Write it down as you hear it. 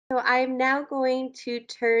So I'm now going to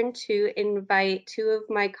turn to invite two of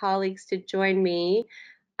my colleagues to join me.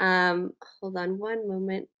 Hold on one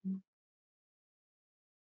moment.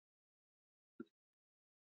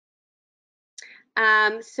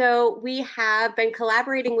 So we have been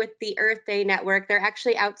collaborating with the Earth Day Network. They're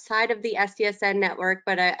actually outside of the SDSN network,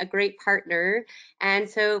 but a great partner. And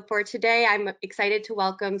so for today, I'm excited to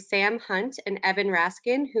welcome Sam Hunt and Evan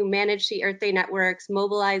Raskin, who manage the Earth Day Network's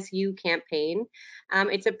MobilizeU campaign.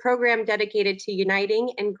 It's a program dedicated to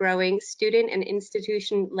uniting and growing student and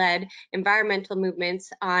institution-led environmental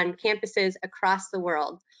movements on campuses across the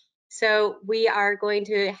world. So we are going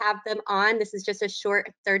to have them on. This is just a short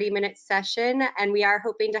 30-minute session, and we are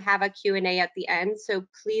hoping to have a Q&A at the end. So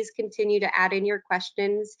please continue to add in your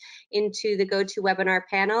questions into the GoToWebinar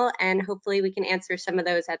panel, and hopefully we can answer some of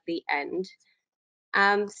those at the end.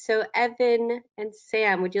 So Evan and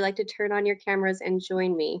Sam, would you like to turn on your cameras and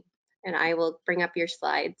join me? And I will bring up your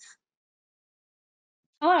slides.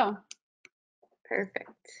 Hello.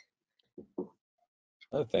 Perfect.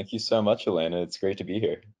 Oh, thank you so much, Elena. It's great to be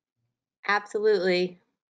here. Absolutely.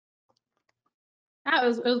 Yeah,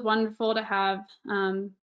 it was wonderful to have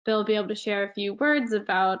Bill be able to share a few words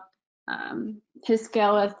about his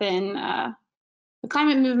skill within the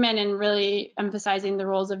climate movement and really emphasizing the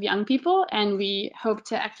roles of young people. And we hope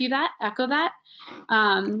to echo that.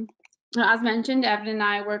 As mentioned, Evan and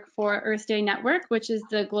I work for Earth Day Network, which is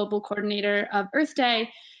the global coordinator of Earth Day.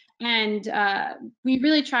 And we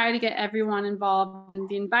really try to get everyone involved in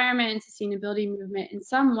the environment and sustainability movement in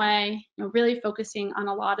some way, really focusing on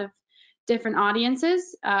a lot of different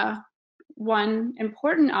audiences. One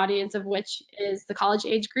important audience of which is the college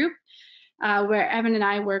age group, where Evan and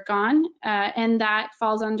I work on, and that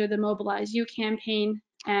falls under the MobilizeU campaign.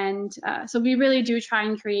 And so we really do try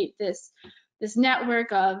and create this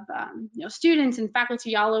network of students and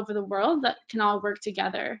faculty all over the world that can all work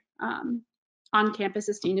together on campus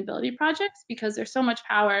sustainability projects, because there's so much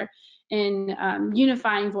power in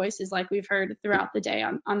unifying voices like we've heard throughout the day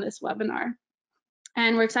on this webinar.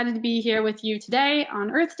 And we're excited to be here with you today on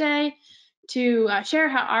Earth Day to share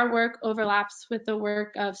how our work overlaps with the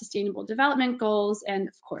work of Sustainable Development Goals and,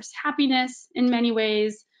 of course, happiness in many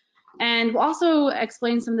ways. And we'll also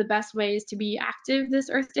explain some of the best ways to be active this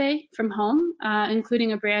Earth Day from home,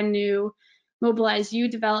 including a brand new MobilizeU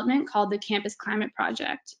development called the Campus Climate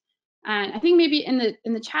Project. And I think maybe in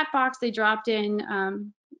the chat box they dropped in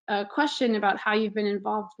a question about how you've been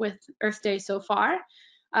involved with Earth Day so far.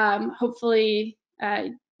 Hopefully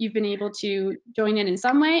you've been able to join in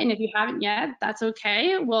some way, and if you haven't yet, that's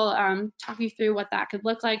okay. We'll talk you through what that could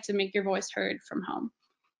look like to make your voice heard from home.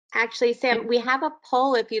 Actually, Sam, we have a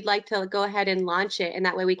poll if you'd like to go ahead and launch it, and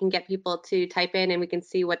that way we can get people to type in and we can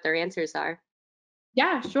see what their answers are.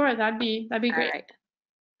 Yeah, sure, that'd be great. All right.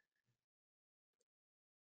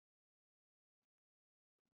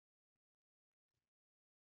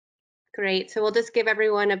 Great, so we'll just give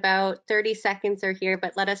everyone about 30 seconds or here,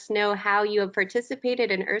 but let us know how you have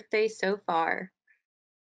participated in Earth Day so far.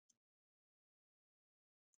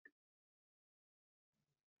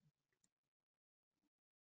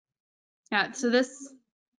 Yeah, so this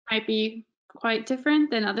might be quite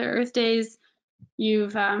different than other Earth Days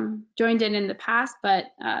you've joined in the past, but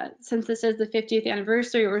since this is the 50th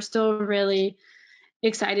anniversary, we're still really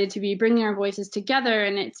excited to be bringing our voices together,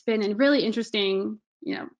 and it's been a really interesting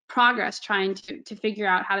progress trying to figure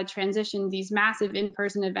out how to transition these massive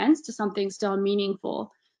in-person events to something still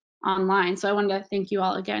meaningful online. So I wanted to thank you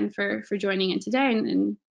all again for joining in today,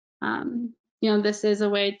 and this is a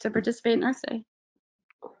way to participate in Earth Day.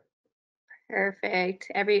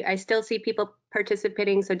 Perfect. I still see people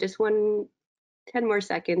participating, so just 10 more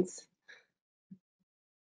seconds.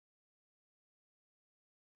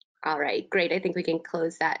 All right, great. I think we can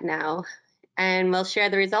close that now, and we'll share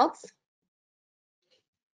the results.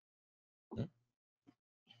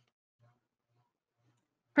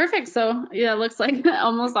 Perfect. So yeah, it looks like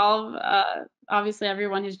almost all of, obviously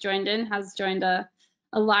everyone who's joined in has joined a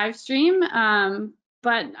live stream.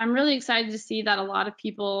 But I'm really excited to see that a lot of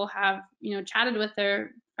people have, chatted with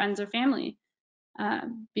their friends or family,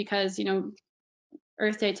 because,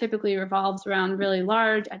 Earth Day typically revolves around really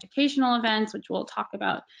large educational events, which we'll talk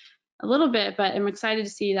about a little bit, but I'm excited to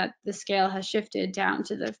see that the scale has shifted down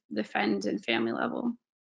to the friend and family level.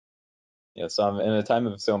 Yeah, so in a time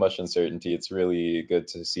of so much uncertainty, it's really good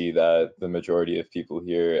to see that the majority of people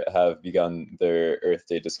here have begun their Earth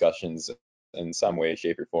Day discussions in some way,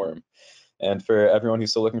 shape, or form. And for everyone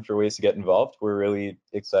who's still looking for ways to get involved, we're really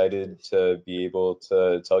excited to be able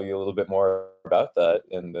to tell you a little bit more about that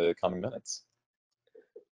in the coming minutes.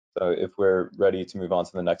 So if we're ready to move on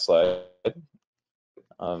to the next slide.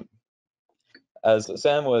 As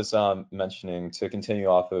Sam was mentioning, to continue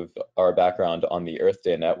off of our background on the Earth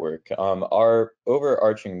Day Network, our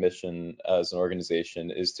overarching mission as an organization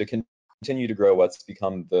is to continue to grow what's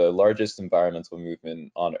become the largest environmental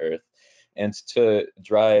movement on Earth and to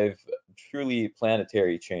drive truly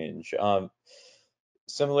planetary change.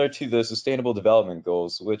 Similar to the Sustainable Development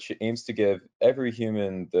Goals, which aims to give every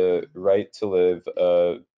human the right to live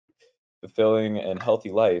a fulfilling and healthy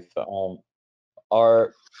life,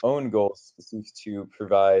 our own goals seek to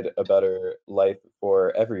provide a better life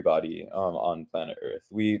for everybody on planet Earth.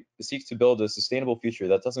 We seek to build a sustainable future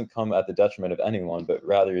that doesn't come at the detriment of anyone, but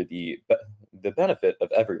rather the benefit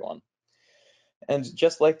of everyone. And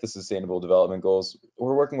just like the Sustainable Development Goals,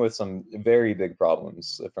 we're working with some very big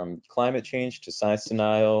problems, from climate change to science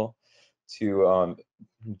denial to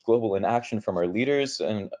global inaction from our leaders,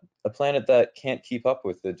 and a planet that can't keep up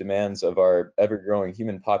with the demands of our ever-growing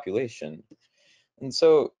human population. And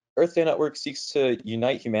so Earth Day Network seeks to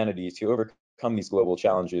unite humanity to overcome these global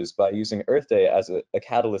challenges by using Earth Day as a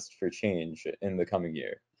catalyst for change in the coming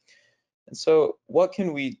year. And so what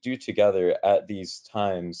can we do together at these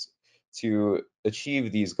times to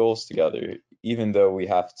achieve these goals together, even though we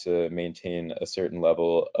have to maintain a certain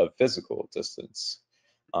level of physical distance?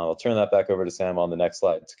 I'll turn that back over to Sam on the next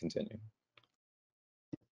slide to continue.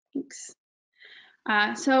 Thanks.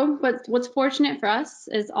 So what's fortunate for us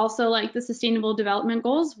is also, like the Sustainable Development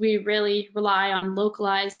Goals, we really rely on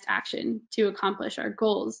localized action to accomplish our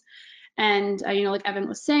goals. And you know, like Evan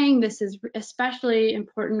was saying, this is especially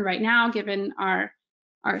important right now given our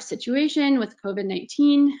situation with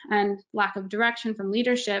COVID-19 and lack of direction from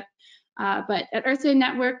leadership. But at Earth Day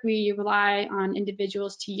Network, we rely on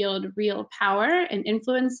individuals to yield real power and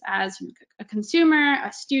influence as a consumer,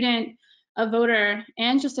 a student, a voter,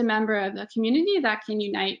 and just a member of a community that can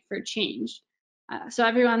unite for change. So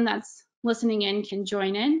everyone that's listening in can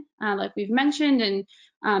join in, like we've mentioned,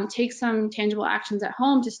 and take some tangible actions at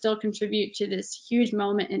home to still contribute to this huge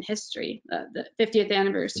moment in history, the 50th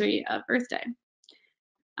anniversary of Earth Day.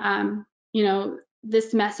 You know,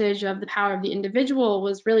 this message of the power of the individual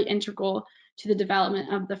was really integral to the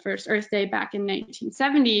development of the first Earth Day back in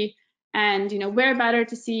 1970. And, you know, where better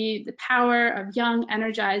to see the power of young,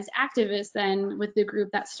 energized activists than with the group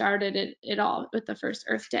that started it all with the first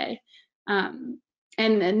Earth Day. And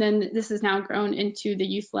then this has now grown into the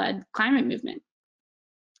youth-led climate movement.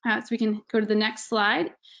 So we can go to the next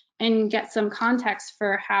slide and get some context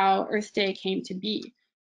for how Earth Day came to be.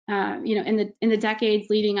 You know, in the decades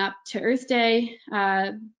leading up to Earth Day,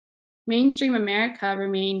 mainstream America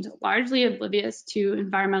remained largely oblivious to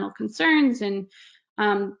environmental concerns, and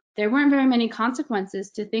there weren't very many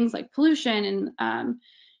consequences to things like pollution and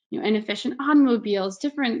you know, inefficient automobiles,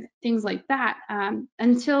 different things like that,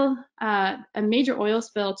 until a major oil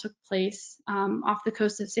spill took place off the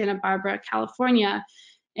coast of Santa Barbara, California,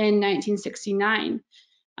 in 1969.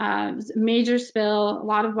 It was a major spill. A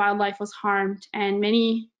lot of wildlife was harmed, and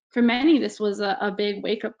for many, this was a big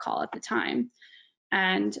wake-up call at the time.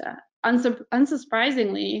 And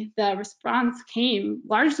unsurprisingly, the response came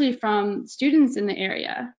largely from students in the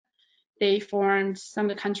area. They formed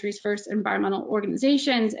some of the country's first environmental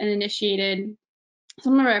organizations and initiated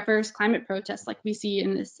some of our first climate protests, like we see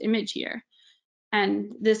in this image here.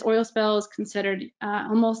 And this oil spill is considered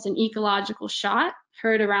almost an ecological shot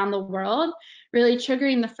heard around the world, really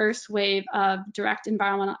triggering the first wave of direct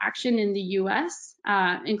environmental action in the US,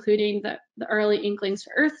 including the early inklings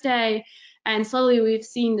for Earth Day. And slowly we've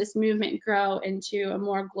seen this movement grow into a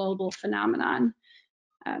more global phenomenon.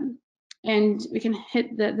 And we can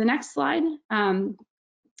hit the next slide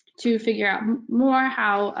to figure out more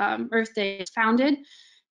how Earth Day is founded.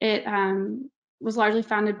 It was largely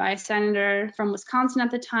founded by a senator from Wisconsin at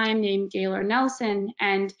the time named Gaylord Nelson,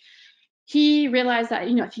 and he realized that,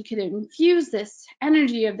 you know, if he could infuse this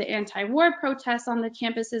energy of the anti-war protests on the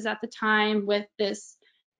campuses at the time with this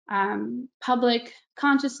public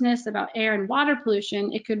consciousness about air and water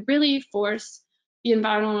pollution, it could really force the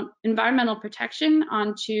environmental protection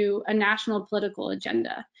onto a national political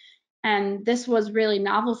agenda. And this was really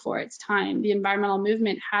novel for its time. The environmental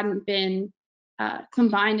movement hadn't been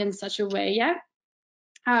combined in such a way yet.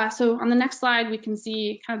 So on the next slide, we can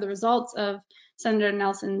see kind of the results of Senator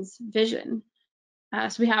Nelson's vision.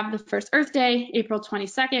 So we have the first Earth Day, April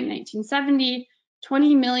 22nd, 1970.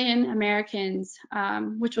 20 million Americans,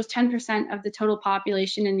 which was 10% of the total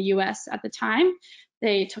population in the US at the time.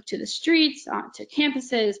 They took to the streets, to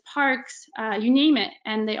campuses, parks, you name it,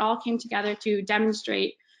 and they all came together to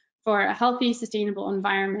demonstrate for a healthy, sustainable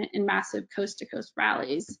environment in massive coast-to-coast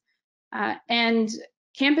rallies. And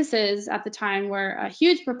campuses at the time were a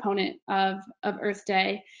huge proponent of Earth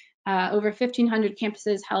Day, Over 1,500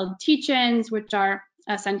 campuses held teach-ins, which are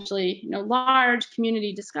essentially large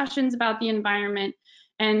community discussions about the environment.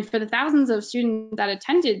 And for the thousands of students that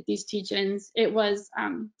attended these teach-ins, it was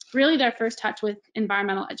really their first touch with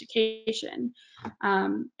environmental education.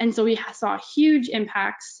 And so we saw huge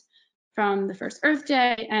impacts from the first Earth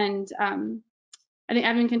Day. And I think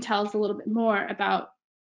Evan can tell us a little bit more about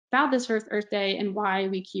this first Earth Day and why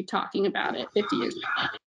we keep talking about it 50 years later.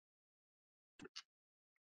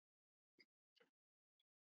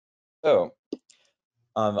 So,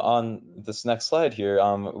 on this next slide here,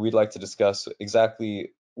 we'd like to discuss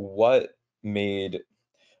exactly what made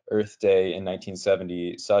Earth Day in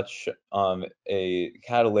 1970 such a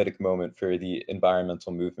catalytic moment for the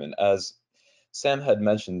environmental movement. As Sam had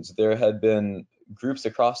mentioned, there had been groups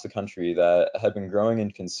across the country that had been growing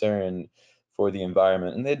in concern for the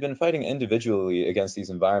environment, and they'd been fighting individually against these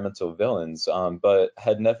environmental villains, but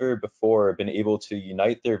had never before been able to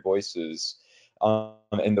unite their voices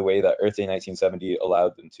in the way that Earth Day 1970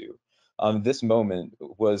 allowed them to. This moment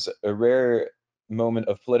was a rare moment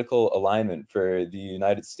of political alignment for the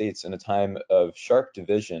United States in a time of sharp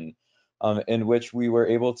division, in which we were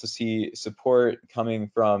able to see support coming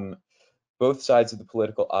from both sides of the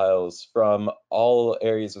political aisles, from all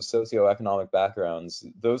areas of socioeconomic backgrounds.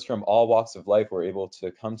 Those from all walks of life were able to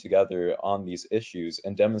come together on these issues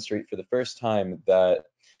and demonstrate for the first time that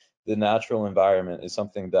the natural environment is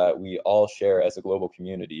something that we all share as a global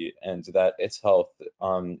community, and that its health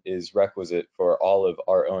is requisite for all of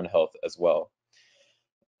our own health as well.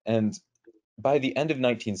 And by the end of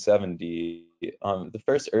 1970, the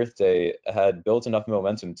first Earth Day had built enough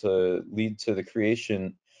momentum to lead to the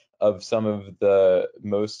creation of some of the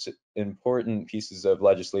most important pieces of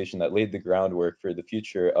legislation that laid the groundwork for the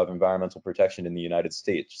future of environmental protection in the United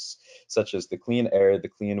States, such as the Clean Air, the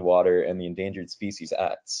Clean Water, and the Endangered Species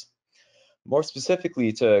Acts. More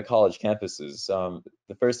specifically to college campuses,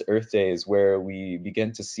 the first Earth Day is where we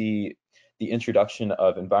begin to see the introduction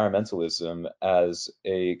of environmentalism as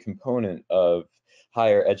a component of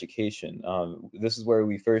higher education. This is where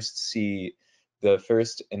we first see the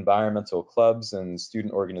first environmental clubs and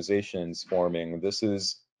student organizations forming. This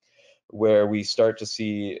is where we start to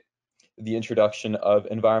see the introduction of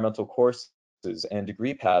environmental courses and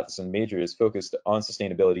degree paths and majors focused on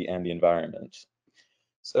sustainability and the environment.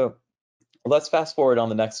 So let's fast forward on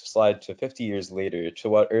the next slide to 50 years later to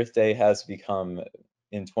what Earth Day has become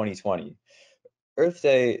in 2020. Earth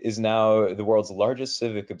Day is now the world's largest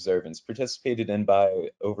civic observance, participated in by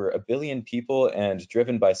over 1 billion people and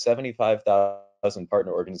driven by 75,000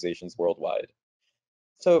 partner organizations worldwide.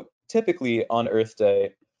 So typically on Earth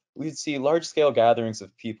Day, we'd see large-scale gatherings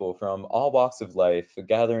of people from all walks of life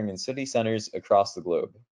gathering in city centers across the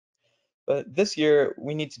globe. But this year,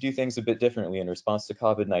 we need to do things a bit differently in response to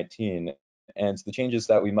COVID-19 and the changes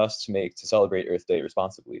that we must make to celebrate Earth Day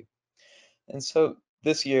responsibly. And so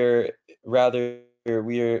this year, rather,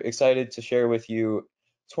 we are excited to share with you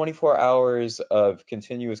 24 hours of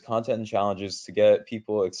continuous content and challenges to get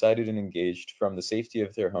people excited and engaged from the safety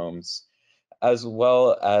of their homes, as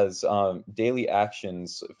well as daily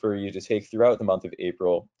actions for you to take throughout the month of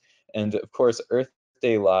April. And of course, Earth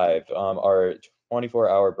Day Live, our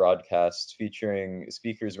 24-hour broadcast featuring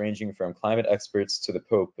speakers ranging from climate experts to the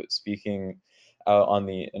Pope speaking out on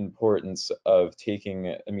the importance of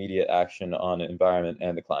taking immediate action on the environment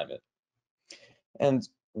and the climate. And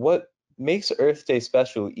what makes Earth Day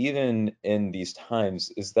special, even in these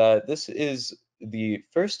times, is that this is the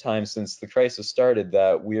first time since the crisis started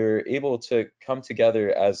that we're able to come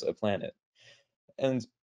together as a planet. And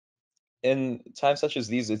in times such as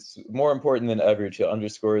these, it's more important than ever to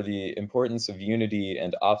underscore the importance of unity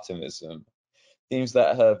and optimism, themes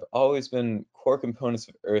that have always been core components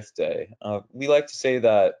of Earth Day. We like to say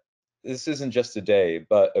that this isn't just a day,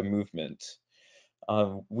 but a movement.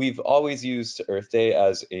 We've always used Earth Day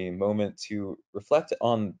as a moment to reflect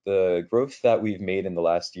on the growth that we've made in the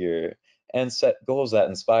last year and set goals that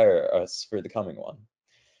inspire us for the coming one.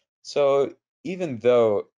 So even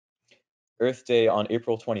though Earth Day on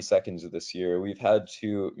April 22nd of this year, we've had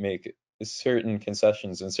to make certain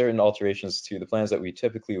concessions and certain alterations to the plans that we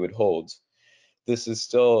typically would hold, this is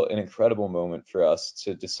still an incredible moment for us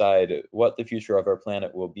to decide what the future of our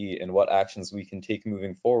planet will be and what actions we can take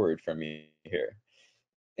moving forward from here.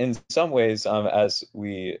 In some ways, as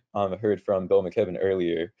we heard from Bill McKibben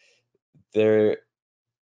earlier,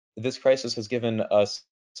 this crisis has given us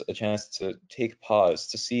a chance to take pause,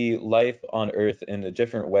 to see life on Earth in a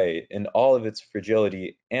different way, in all of its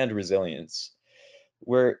fragility and resilience.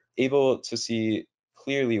 We're able to see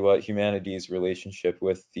clearly what humanity's relationship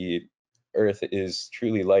with the Earth is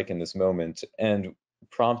truly like in this moment, and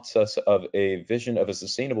prompts us of a vision of a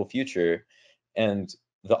sustainable future and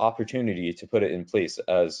the opportunity to put it in place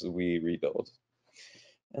as we rebuild.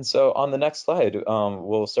 And so on the next slide,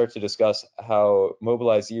 we'll start to discuss how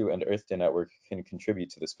MobilizeU and Earth Day Network can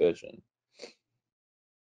contribute to this vision.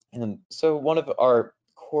 And so one of our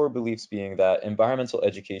core beliefs being that environmental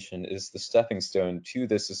education is the stepping stone to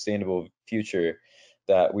this sustainable future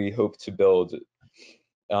that we hope to build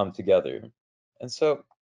together. And so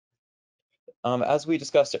as we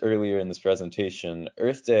discussed earlier in this presentation,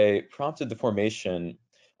 Earth Day prompted the formation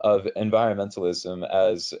of environmentalism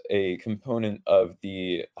as a component of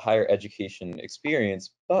the higher education experience,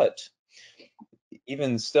 but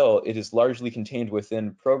even still, it is largely contained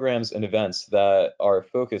within programs and events that are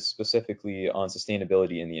focused specifically on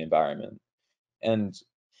sustainability in the environment. And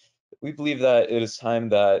we believe that it is time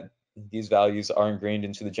that these values are ingrained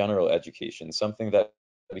into the general education, something that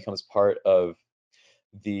becomes part of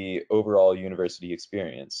the overall university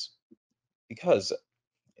experience. Because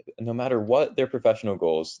no matter what their professional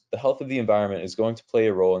goals, the health of the environment is going to play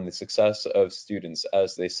a role in the success of students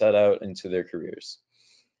as they set out into their careers.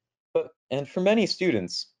 And for many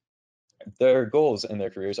students, their goals in their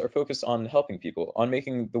careers are focused on helping people, on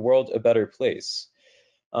making the world a better place,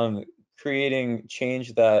 creating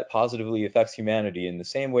change that positively affects humanity in the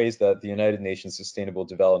same ways that the United Nations Sustainable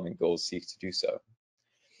Development Goals seek to do so.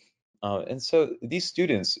 And so these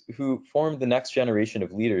students who form the next generation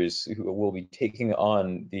of leaders who will be taking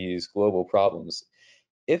on these global problems,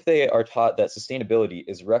 if they are taught that sustainability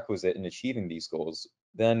is requisite in achieving these goals,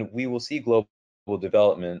 then we will see global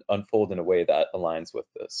development unfold in a way that aligns with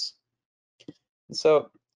this. So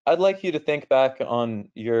I'd like you to think back on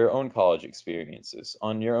your own college experiences,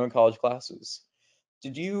 on your own college classes.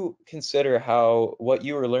 Did you consider how what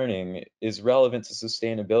you were learning is relevant to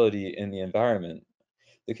sustainability in the environment,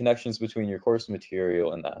 the connections between your course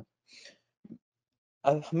material and that?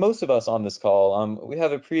 Most of us on this call, we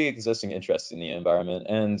have a pre-existing interest in the environment,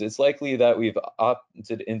 and it's likely that we've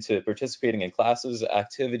opted into participating in classes,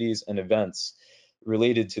 activities, and events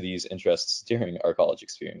related to these interests during our college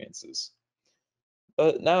experiences.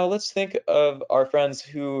 But now let's think of our friends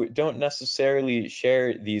who don't necessarily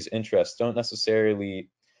share these interests, don't necessarily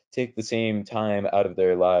take the same time out of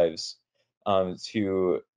their lives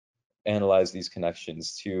to analyze these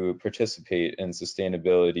connections, to participate in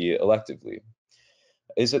sustainability electively.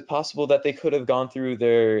 Is it possible that they could have gone through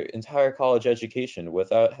their entire college education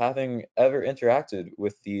without having ever interacted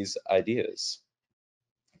with these ideas?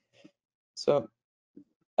 So,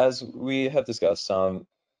 as we have discussed,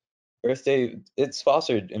 Earth Day, it's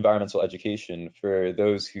fostered environmental education for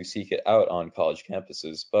those who seek it out on college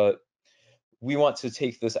campuses, but we want to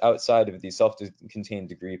take this outside of these self-contained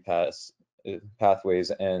degree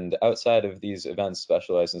pathways and outside of these events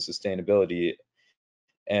specialized in sustainability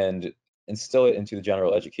and instill it into the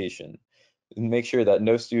general education. And make sure that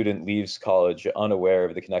no student leaves college unaware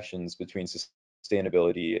of the connections between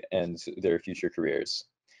sustainability and their future careers.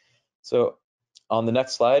 So on the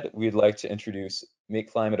next slide, we'd like to introduce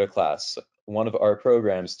Make Climate a Class, one of our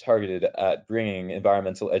programs targeted at bringing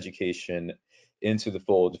environmental education into the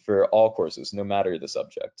fold for all courses, no matter the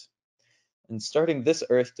subject. And starting this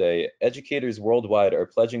Earth Day, educators worldwide are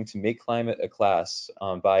pledging to make climate a class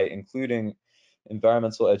by including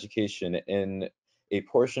environmental education in a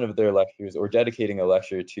portion of their lectures or dedicating a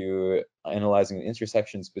lecture to analyzing the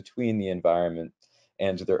intersections between the environment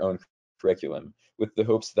and their own curriculum, with the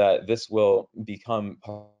hopes that this will become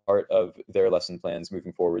part of their lesson plans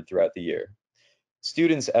moving forward throughout the year.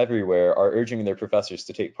 Students everywhere are urging their professors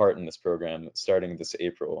to take part in this program starting this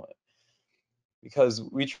April, because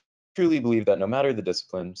we truly believe that no matter the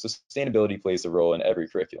discipline, sustainability plays a role in every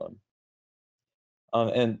curriculum.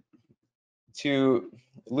 And to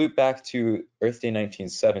loop back to Earth Day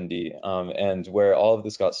 1970 and where all of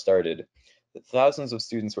this got started, thousands of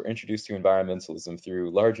students were introduced to environmentalism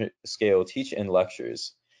through large-scale teach-in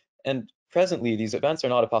lectures. And presently, these events are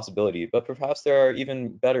not a possibility, but perhaps there are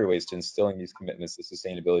even better ways to instilling these commitments to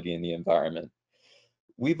sustainability in the environment.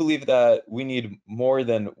 We believe that we need more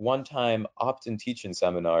than one-time opt-in teach-in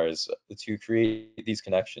seminars to create these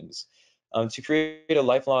connections. To create a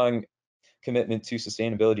lifelong commitment to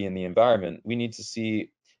sustainability in the environment, we need to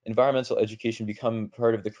see environmental education become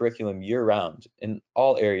part of the curriculum year-round in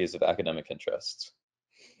all areas of academic interests.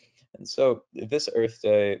 And so this Earth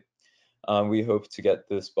Day, we hope to get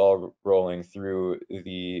this ball rolling through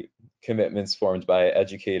the commitments formed by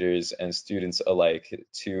educators and students alike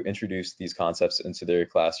to introduce these concepts into their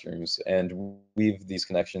classrooms and weave these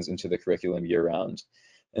connections into the curriculum year-round.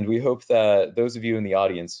 And we hope that those of you in the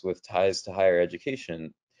audience with ties to higher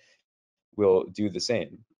education will do the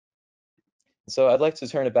same. So I'd like to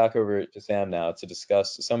turn it back over to Sam now to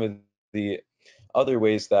discuss some of the other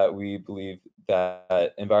ways that we believe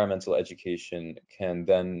that environmental education can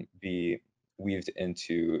then be weaved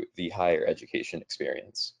into the higher education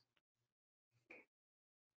experience.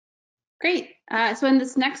 Great. So in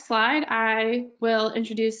this next slide, I will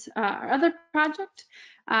introduce our other project,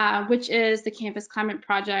 which is the Campus Climate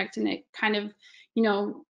Project, and it kind of,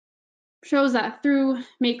 shows that through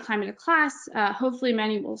Make Climate a Class, hopefully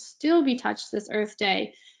many will still be touched this Earth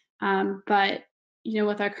Day, but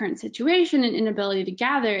with our current situation and inability to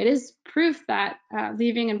gather, it is proof that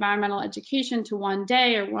leaving environmental education to one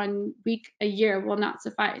day or 1 week a year will not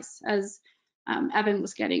suffice, as Evan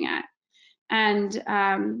was getting at.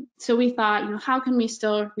 And so we thought, how can we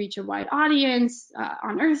still reach a wide audience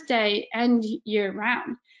on Earth Day and year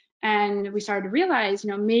round? And we started to realize,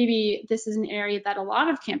 maybe this is an area that a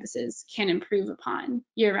lot of campuses can improve upon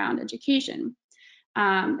year-round education.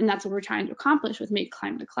 And that's what we're trying to accomplish with Make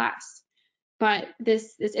Climate a Class. But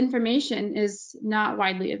this information is not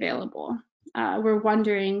widely available. We're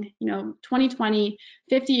wondering, 2020,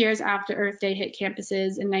 50 years after Earth Day hit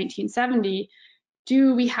campuses in 1970,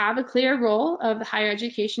 do we have a clear role of higher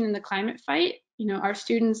education in the climate fight? Are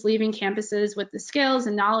students leaving campuses with the skills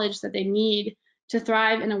and knowledge that they need to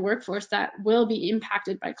thrive in a workforce that will be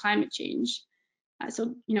impacted by climate change?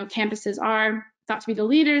 So, campuses are thought to be the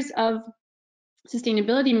leaders of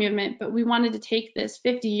sustainability movement, but we wanted to take this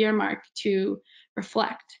 50-year mark to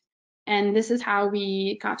reflect. And this is how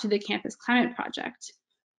we got to the Campus Climate Project.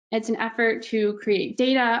 It's an effort to create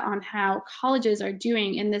data on how colleges are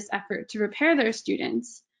doing in this effort to prepare their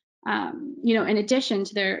students, in addition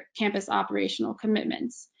to their campus operational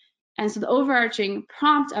commitments. And so the overarching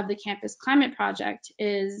prompt of the Campus Climate Project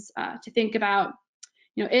is to think about,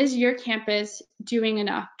 is your campus doing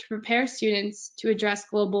enough to prepare students to address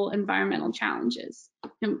global environmental challenges?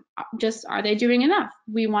 Just, are they doing enough?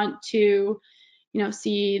 We want to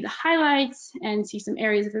see the highlights and see some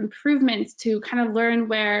areas of improvements to kind of learn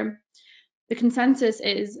where the consensus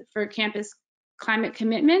is for campus climate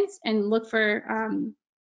commitments and look for,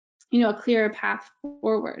 a clearer path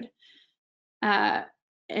forward.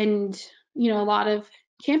 And a lot of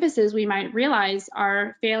campuses, we might realize,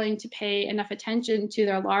 are failing to pay enough attention to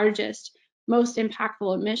their largest, most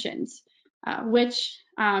impactful emissions, which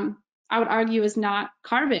I would argue is not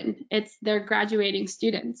carbon, it's their graduating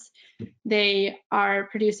students. They are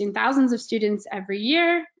producing thousands of students every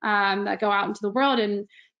year that go out into the world, and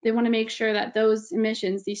they want to make sure that those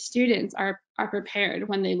emissions, these students, are prepared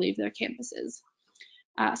when they leave their campuses.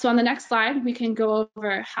 So on the next slide, we can go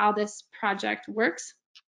over how this project works.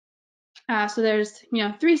 So there's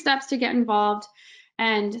 3 steps to get involved,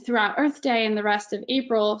 and throughout Earth Day and the rest of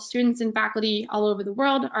April, students and faculty all over the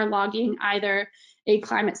world are logging either a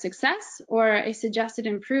climate success or a suggested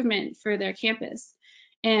improvement for their campus.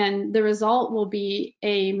 And the result will be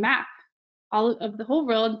a map all of the whole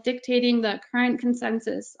world dictating the current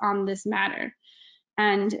consensus on this matter.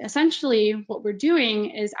 And essentially what we're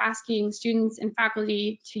doing is asking students and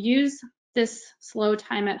faculty to use this slow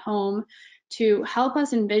time at home to help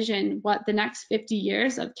us envision what the next 50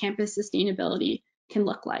 years of campus sustainability can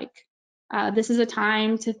look like. This is a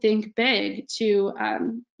time to think big, to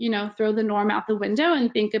throw the norm out the window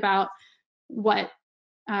and think about what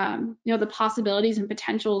the possibilities and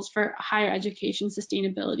potentials for higher education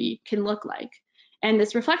sustainability can look like. And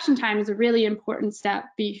this reflection time is a really important step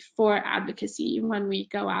before advocacy when we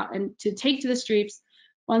go out and to take to the streets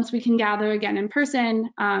once we can gather again in person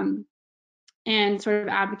and sort of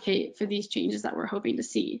advocate for these changes that we're hoping to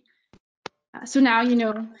see. So now you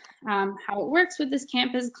know how it works with this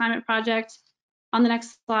Campus Climate Project. On the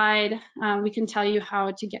next slide, we can tell you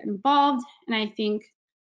how to get involved. And I think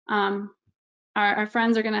our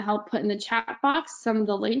friends are going to help put in the chat box some of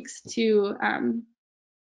the links to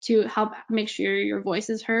help make sure your voice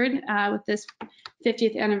is heard with this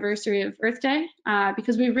 50th anniversary of Earth Day,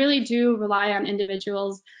 because we really do rely on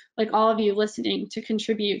individuals like all of you listening to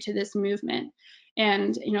contribute to this movement.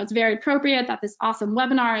 And it's very appropriate that this awesome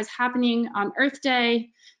webinar is happening on Earth Day,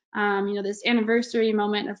 this anniversary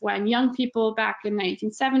moment of when young people back in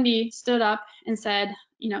 1970 stood up and said,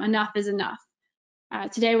 enough is enough.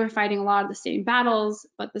 Today we're fighting a lot of the same battles,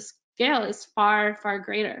 but the scale is far, far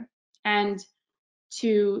greater. And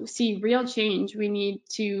to see real change, we need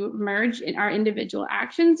to merge in our individual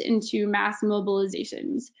actions into mass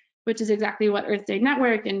mobilizations, which is exactly what Earth Day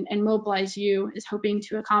Network and MobilizeU is hoping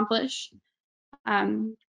to accomplish.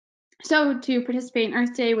 So to participate in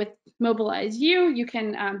Earth Day with MobilizeU, you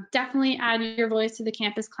can definitely add your voice to the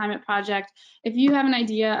Campus Climate Project. If you have an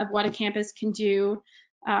idea of what a campus can do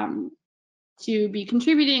to be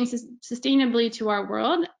contributing sustainably to our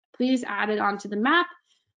world, please add it onto the map.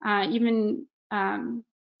 Even, you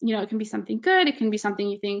know, it can be something good, it can be something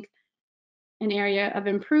you think an area of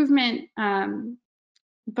improvement,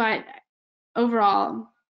 but overall,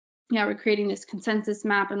 yeah, we're creating this consensus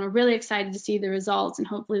map, and we're really excited to see the results and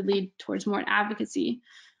hopefully lead towards more advocacy.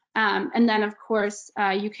 And then, of course,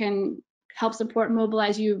 you can help support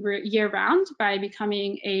MobilizeU year-round by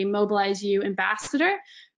becoming a MobilizeU ambassador,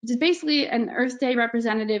 which is basically an Earth Day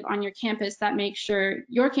representative on your campus that makes sure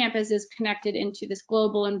your campus is connected into this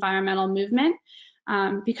global environmental movement,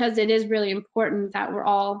 because it is really important that we're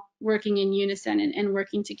all working in unison and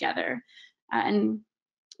working together. And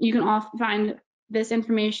you can all find this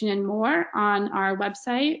information and more on our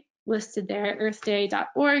website listed there,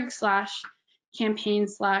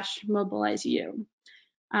 earthday.org/campaign/MobilizeU.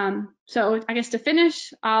 So I guess to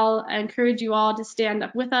finish, I'll encourage you all to stand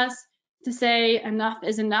up with us to say enough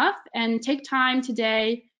is enough, and take time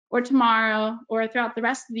today or tomorrow or throughout the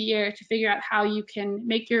rest of the year to figure out how you can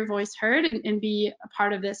make your voice heard and be a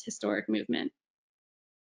part of this historic movement.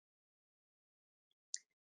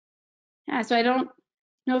 Yeah, so I don't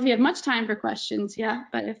know if you have much time for questions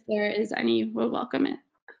yet, but if there is any, we'll welcome it.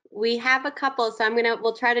 We have a couple, so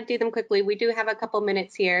we'll try to do them quickly. We do have a couple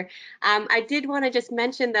minutes here. I did want to just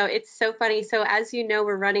mention though, it's so funny. So as you know,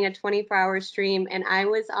 we're running a 24-hour stream, and I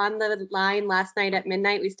was on the line last night at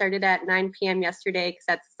midnight. We started at 9 p.m. yesterday because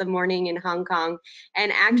that's the morning in Hong Kong.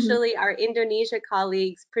 And actually our Indonesia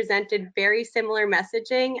colleagues presented very similar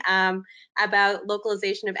messaging about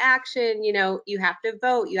localization of action. You know, you have to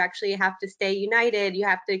vote, you actually have to stay united, you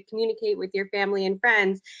have to communicate with your family and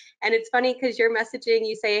friends. And it's funny because your messaging,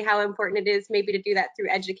 you say how important it is maybe to do that through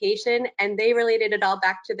education, and they related it all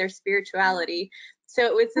back to their spirituality. So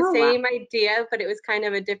it was the same idea, but it was kind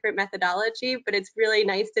of a different methodology. But it's really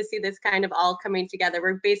nice to see this kind of all coming together.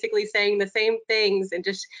 We're basically saying the same things and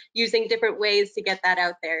just using different ways to get that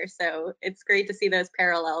out there. So it's great to see those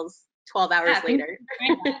parallels 12 hours later.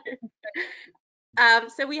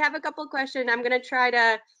 So we have a couple questions. I'm going to try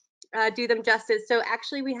to do them justice. So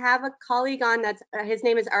actually we have a colleague on that's his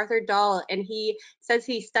name is Arthur Dahl, and he says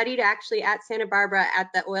he studied actually at Santa Barbara at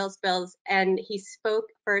the oil spills, and he spoke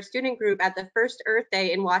for a student group at the first Earth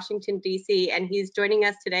Day in Washington, D.C., and he's joining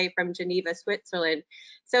us today from Geneva, Switzerland.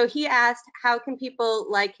 So he asked, how can people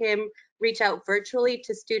like him reach out virtually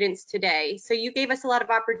to students today? So you gave us a lot of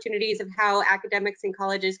opportunities of how academics and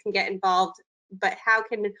colleges can get involved, but how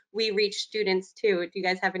can we reach students too? Do you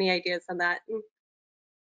guys have any ideas on that?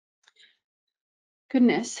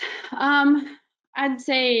 Goodness. I'd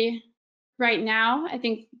say right now, I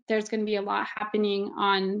think there's going to be a lot happening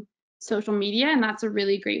on social media, and that's a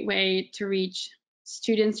really great way to reach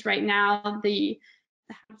students right now. The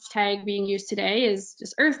hashtag being used today is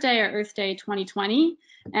just Earth Day or Earth Day 2020.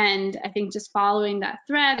 And I think just following that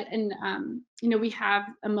thread, and you know, we have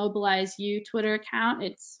a MobilizeU Twitter account.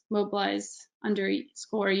 It's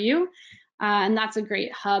Mobilize_U. And that's a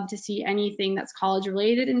great hub to see anything that's college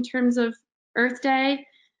related in terms of Earth Day.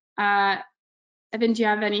 Evan, do you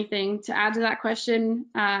have anything to add to that question?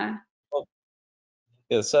 Yeah,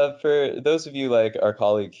 so for those of you like our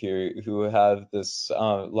colleague here who have this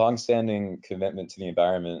longstanding commitment to the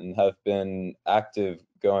environment and have been active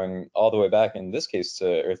going all the way back, in this case, to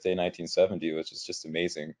Earth Day 1970, which is just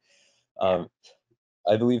amazing. I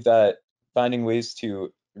believe that finding ways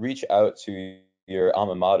to reach out to your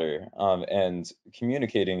alma mater and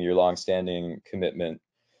communicating your longstanding commitment,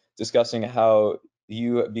 discussing how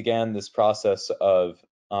you began this process of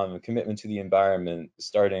commitment to the environment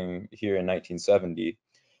starting here in 1970.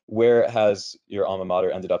 Where has your alma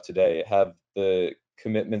mater ended up today? Have the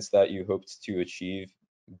commitments that you hoped to achieve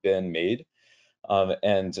been made?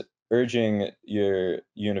 And urging your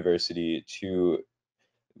university to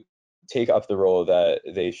take up the role that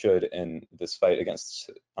they should in this fight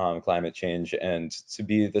against climate change, and to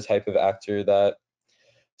be the type of actor that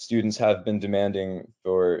students have been demanding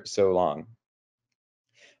for so long.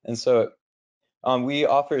 And so we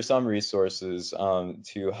offer some resources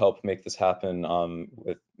to help make this happen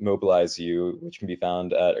with MobilizeU, which can be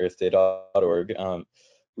found at earthday.org.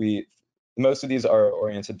 Most of these are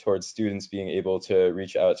oriented towards students being able to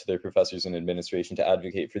reach out to their professors and administration to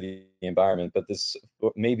advocate for the environment, but this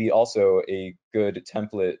may be also a good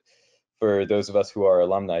template for those of us who are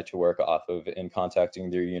alumni to work off of in contacting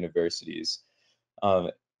their universities.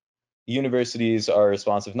 Universities are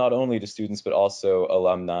responsive not only to students, but also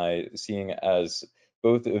alumni, seeing as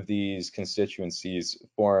both of these constituencies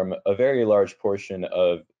form a very large portion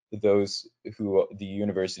of those who the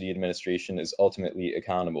university administration is ultimately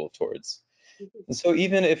accountable towards. And so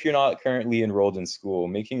even if you're not currently enrolled in school,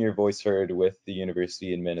 making your voice heard with the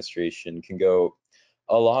university administration can go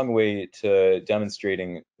a long way to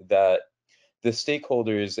demonstrating that the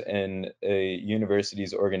stakeholders in a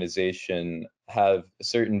university's organization have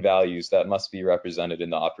certain values that must be represented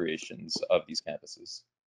in the operations of these campuses.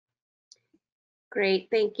 Great,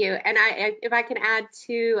 thank you. And if I can add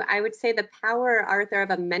too, I would say the power, Arthur, of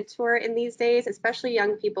a mentor in these days, especially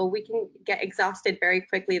young people, we can get exhausted very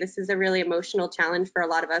quickly. This is a really emotional challenge for a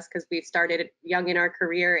lot of us because we've started young in our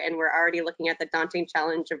career and we're already looking at the daunting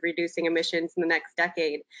challenge of reducing emissions in the next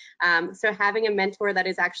decade. So having a mentor that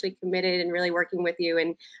is actually committed and really working with you.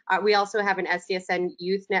 And we also have an SDSN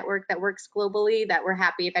youth network that works globally that we're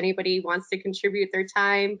happy if anybody wants to contribute their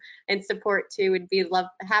time and support to, would be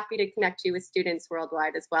happy to connect you with students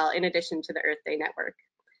worldwide as well, in addition to the Earth Day network.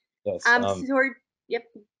 Yes. Yep.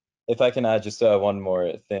 If I can add just one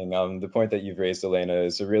more thing, the point that you've raised, Elena,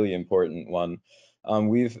 is a really important one.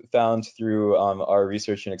 We've found through our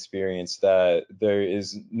research and experience that there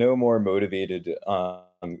is no more motivated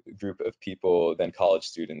group of people than college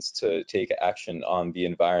students to take action on the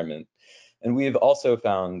environment. And we've also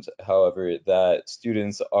found, however, that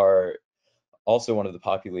students are also one of the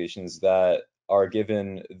populations that are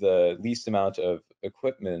given the least amount of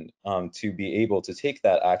equipment to be able to take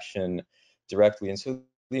that action directly. And so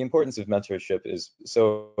the importance of mentorship is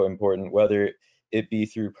so important, whether it be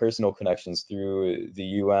through personal connections through the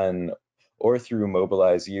UN or through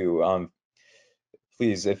MobilizeU.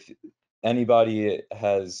 Please, if anybody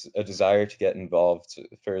has a desire to get involved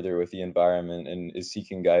further with the environment and is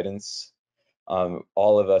seeking guidance,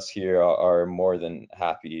 all of us here are more than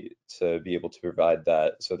happy to be able to provide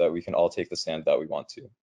that so that we can all take the stand that we want to.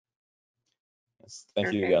 Yes,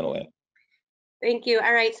 thank you again, Elaine. Thank you.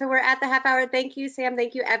 All right, so we're at the half hour. Thank you, Sam.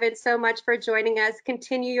 Thank you, Evan, so much for joining us.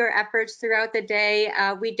 Continue your efforts throughout the day.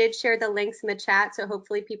 We did share the links in the chat, so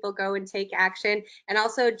hopefully people go and take action. And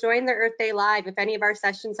also join the Earth Day Live. If any of our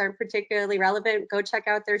sessions aren't particularly relevant, go check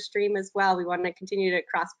out their stream as well. We want to continue to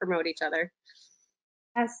cross-promote each other.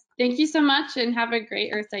 Yes, thank you so much and have a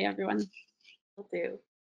great Earth Day, everyone. Will do.